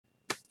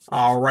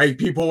Alright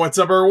people, what's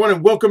up everyone,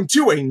 and welcome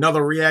to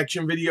another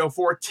reaction video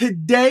for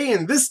today.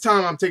 And this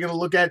time I'm taking a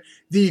look at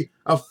the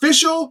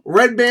official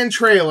Red Band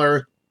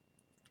trailer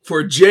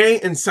for Jay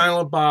and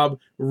Silent Bob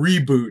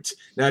Reboot.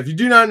 Now if you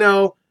do not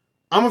know,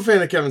 I'm a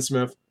fan of Kevin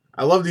Smith.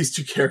 I love these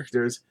two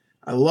characters.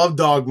 I love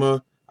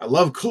Dogma. I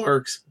love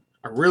Clerks.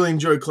 I really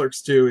enjoy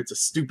Clerks too. It's a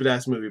stupid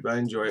ass movie, but I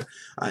enjoy it.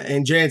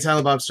 And Jay and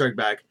Silent Bob Strike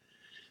Back.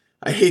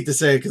 I hate to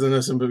say it because I know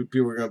some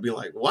people are going to be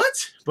like,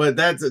 what? But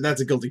that's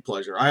a guilty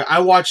pleasure. I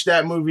watch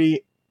that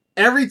movie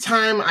every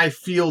time I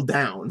feel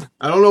down.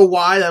 I don't know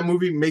why. That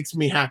movie makes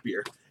me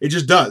happier. It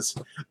just does.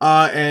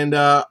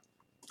 I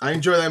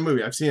enjoy that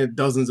movie. I've seen it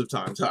dozens of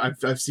times.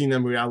 I've seen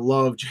that movie. I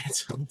love Jay and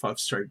Silent Bob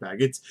Strike Back.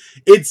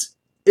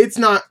 It's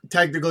not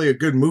technically a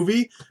good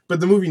movie, but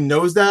the movie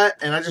knows that,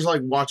 and I just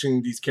like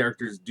watching these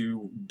characters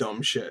do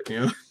dumb shit,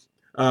 you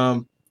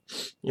know?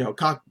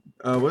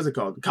 What is it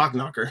called? Cock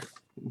Knocker.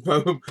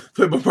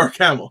 Played by Mark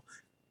Hamill.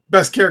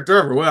 Best character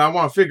ever. Well, I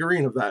want a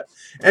figurine of that.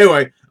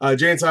 Anyway,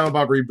 Jay and Silent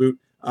Bob Reboot.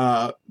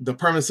 The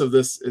premise of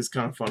this is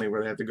kind of funny,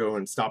 where they have to go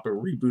and stop a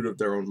reboot of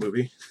their own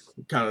movie.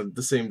 Kind of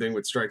the same thing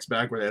with Strikes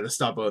Back, where they had to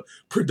stop a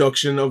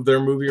production of their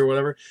movie or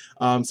whatever.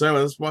 So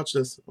anyway, let's watch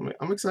this.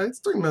 I'm excited. It's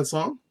 3 minutes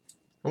long.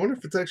 I wonder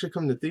if it's actually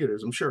coming to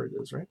theaters. I'm sure it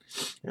is, right?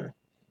 Yeah.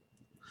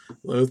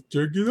 Let's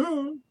check it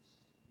out.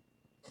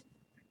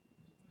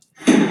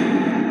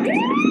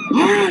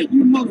 Alright,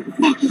 you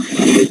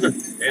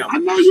motherfucker! Damn. I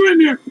know you're in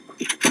there!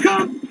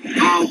 Come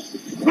out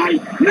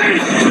right now!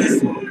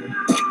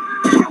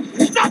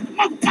 Stop the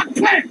motherfucking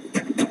plan!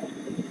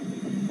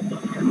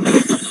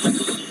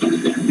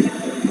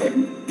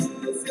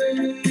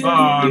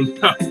 Oh, no.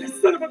 That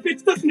son of a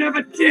bitch doesn't have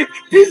a dick!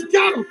 He's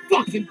got a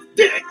fucking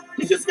dick!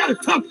 He just got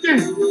it tucked in!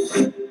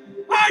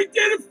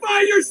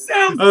 Identify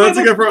yourselves, Oh, that's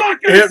a good from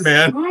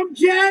Ant-Man. I'm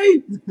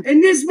Jay,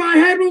 and this is my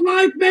head of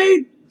life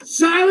mate,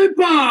 Silent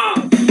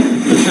Bob!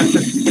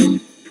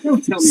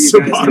 Don't tell me you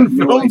guys have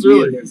no idea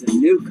really? There's a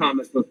new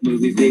comic book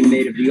movie being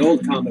made of the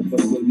old comic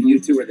book movie you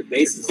two are the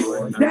basis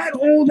for. That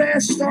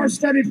old-ass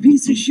star-studded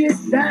piece of shit,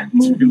 that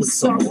movie looks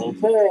so sucks old.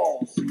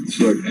 balls. It's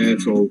like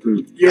asshole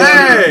too.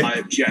 Hey! I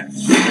object.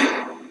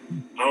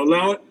 I'll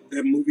allow it.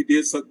 That movie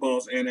did suck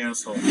balls and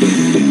asshole.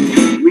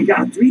 We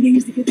got 3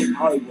 days to get to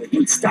Hollywood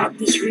and stop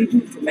this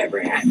reboot from ever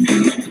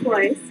happening.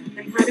 Twice.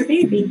 I had a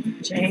baby.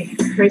 Jay,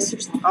 brace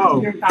yourself.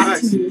 Oh, You're about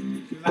nice. to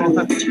meet.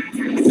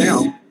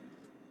 Damn.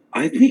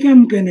 I think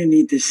I'm gonna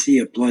need to see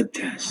a blood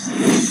test.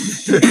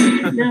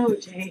 No,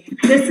 Jay.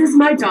 This is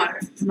my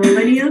daughter,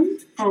 Millennium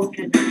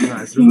Falcon.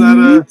 Nice. Can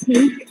you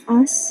take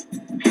us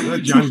Is that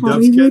to Johnny Depp's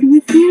Hollywood kid?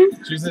 with you?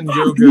 She's in Fuck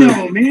Yoga.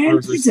 no, man.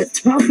 Roses. It's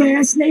a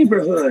tough-ass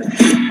neighborhood.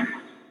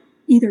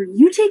 Either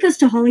you take us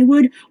to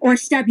Hollywood, or I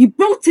stab you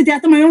both to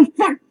death on my own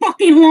front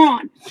fucking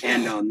lawn.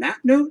 And on that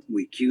note,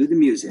 we cue the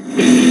music. I'm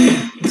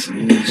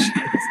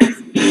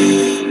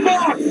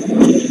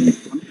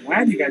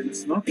glad you guys are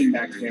smoking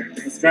back there.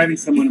 I was driving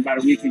someone about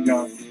a week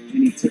ago, and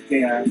he took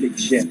a big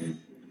shit.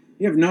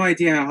 You have no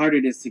idea how hard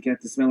it is to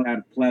get the smell out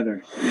of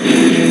pleather.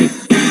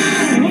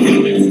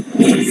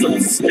 Some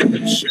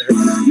stupid shit.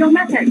 No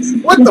methods.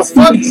 What the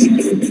fuck?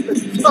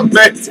 I'm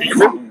back to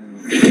you.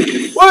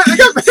 What? I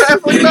got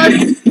Affleck back?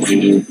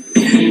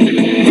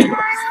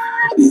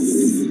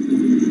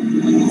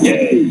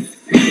 Yay!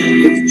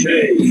 It's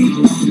Jay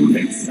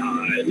and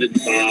Silent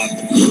Bob.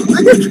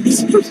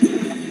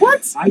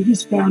 What? I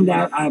just found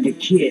out I have a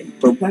kid,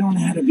 but I don't know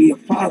how to be a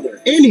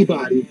father.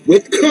 Anybody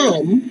with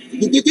cum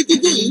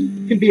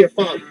can be a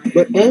father,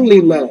 but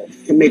only love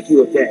can make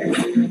you a dad.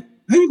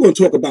 How you gonna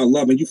talk about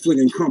love and you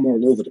flinging cum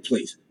all over the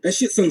place? That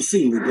shit's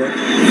unseemly, bro.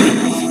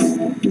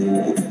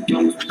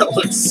 That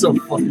looks so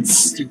fucking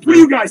stupid. What do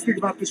you guys think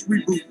about this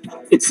reboot?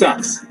 It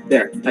sucks.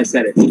 There, I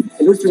said it. And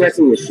who's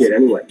directing this shit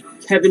anyway?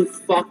 Kevin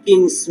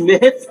fucking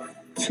Smith?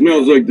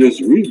 Smells like this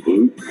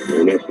reboot.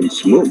 Don't have some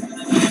smoke.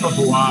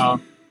 Oh, wow.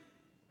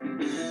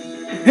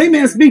 Hey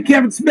man, it's me,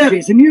 Kevin Smith.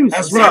 Jason Hughes.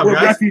 What's That's right, up, we're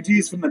guys?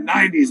 refugees from the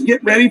 90s.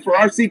 Get ready for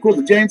our sequel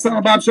to Jay and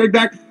Silent Bob Strike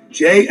Back.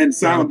 Jay and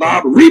Silent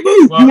Bob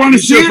Reboot. Well, you want you to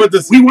see should it? put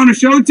this- We want to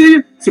show it to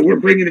you, so we're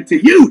bringing it to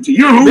you, to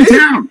your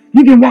hometown.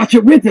 You can watch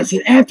it with us,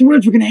 and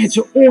afterwards we're going to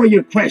answer all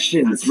your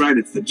questions. That's right,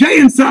 it's the Jay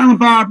and Silent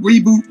Bob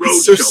Reboot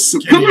It's so Roadshow. So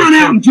skinny. come on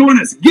out and join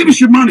us. Give us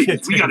your money.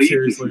 Can't We take got it to eat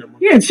seriously this. anymore.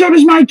 Yeah, and so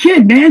does my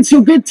kid, man.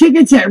 So get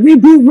tickets at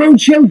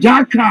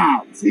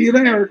RebootRoadshow.com. See you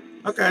there.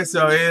 Okay,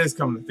 so it is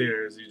coming to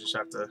theaters. You just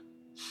have to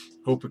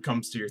hope it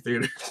comes to your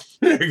theater,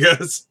 I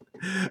guess.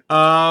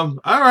 All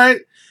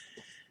right.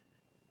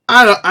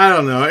 I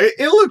don't know.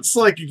 It looks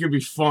like it could be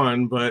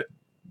fun, but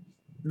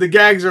the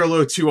gags are a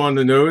little too on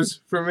the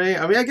nose for me.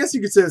 I mean, I guess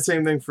you could say the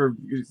same thing for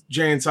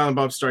Jay and Silent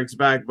Bob Strikes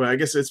Back, but I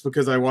guess it's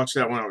because I watched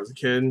that when I was a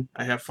kid.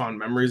 I have fond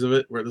memories of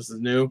it, where this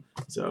is new.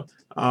 So,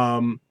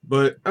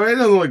 but I mean, it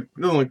doesn't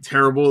look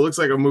terrible. It looks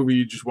like a movie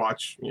you just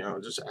watch. You know,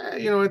 just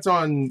it's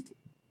on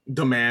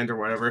demand or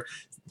whatever.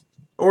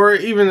 Or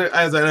even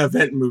as an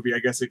event movie, I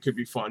guess it could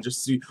be fun.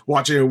 Just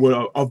watching it with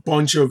a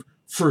bunch of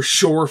for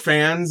sure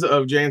fans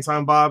of Jay and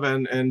Silent Bob,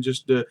 and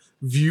just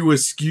view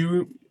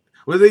askew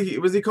What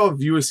was he called?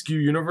 View Askew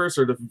Universe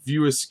or the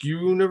View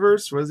Askew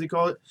Universe? What does he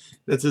call it?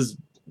 That's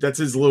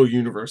his little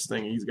universe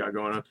thing he's got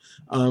going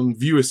on.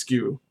 View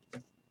Askew.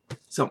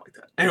 Something like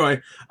that.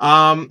 Anyway,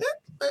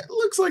 it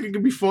looks like it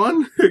could be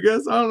fun, I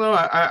guess. I don't know.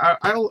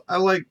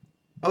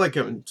 I like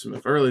Kevin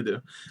Smith. I really do.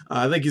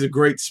 I think he's a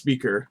great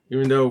speaker,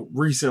 even though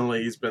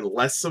recently he's been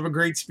less of a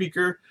great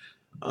speaker.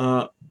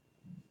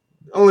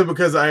 Only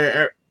because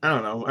I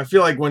don't know. I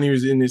feel like when he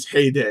was in his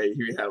heyday,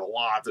 he had a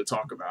lot to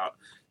talk about.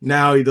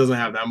 Now he doesn't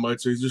have that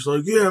much, so he's just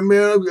like, yeah,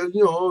 man,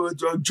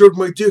 I jerk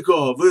my dick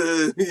off.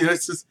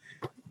 It's just,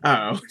 I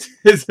don't know.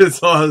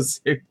 It's all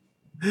the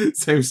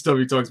same stuff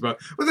he talks about.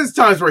 But there's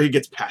times where he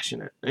gets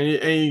passionate, and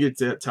you get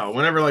to tell.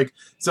 Whenever like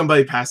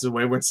somebody passes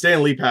away, when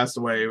Stan Lee passed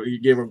away, he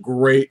gave a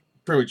great,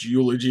 pretty much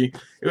eulogy.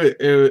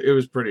 It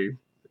was pretty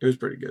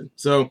good.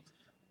 So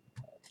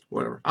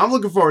whatever. I'm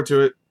looking forward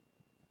to it.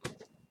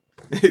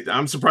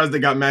 I'm surprised they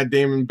got Matt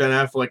Damon, Ben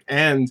Affleck,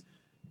 and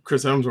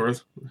Chris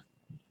Hemsworth.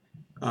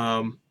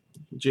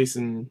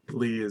 Jason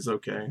Lee is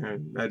okay.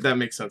 That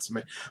makes sense to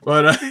me.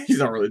 But he's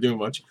not really doing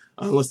much.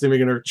 Unless they make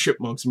another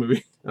Chipmunks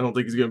movie. I don't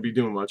think he's going to be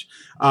doing much.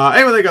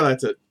 Anyway,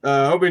 that's it.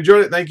 I hope you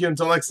enjoyed it. Thank you.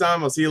 Until next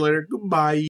time, I'll see you later. Goodbye.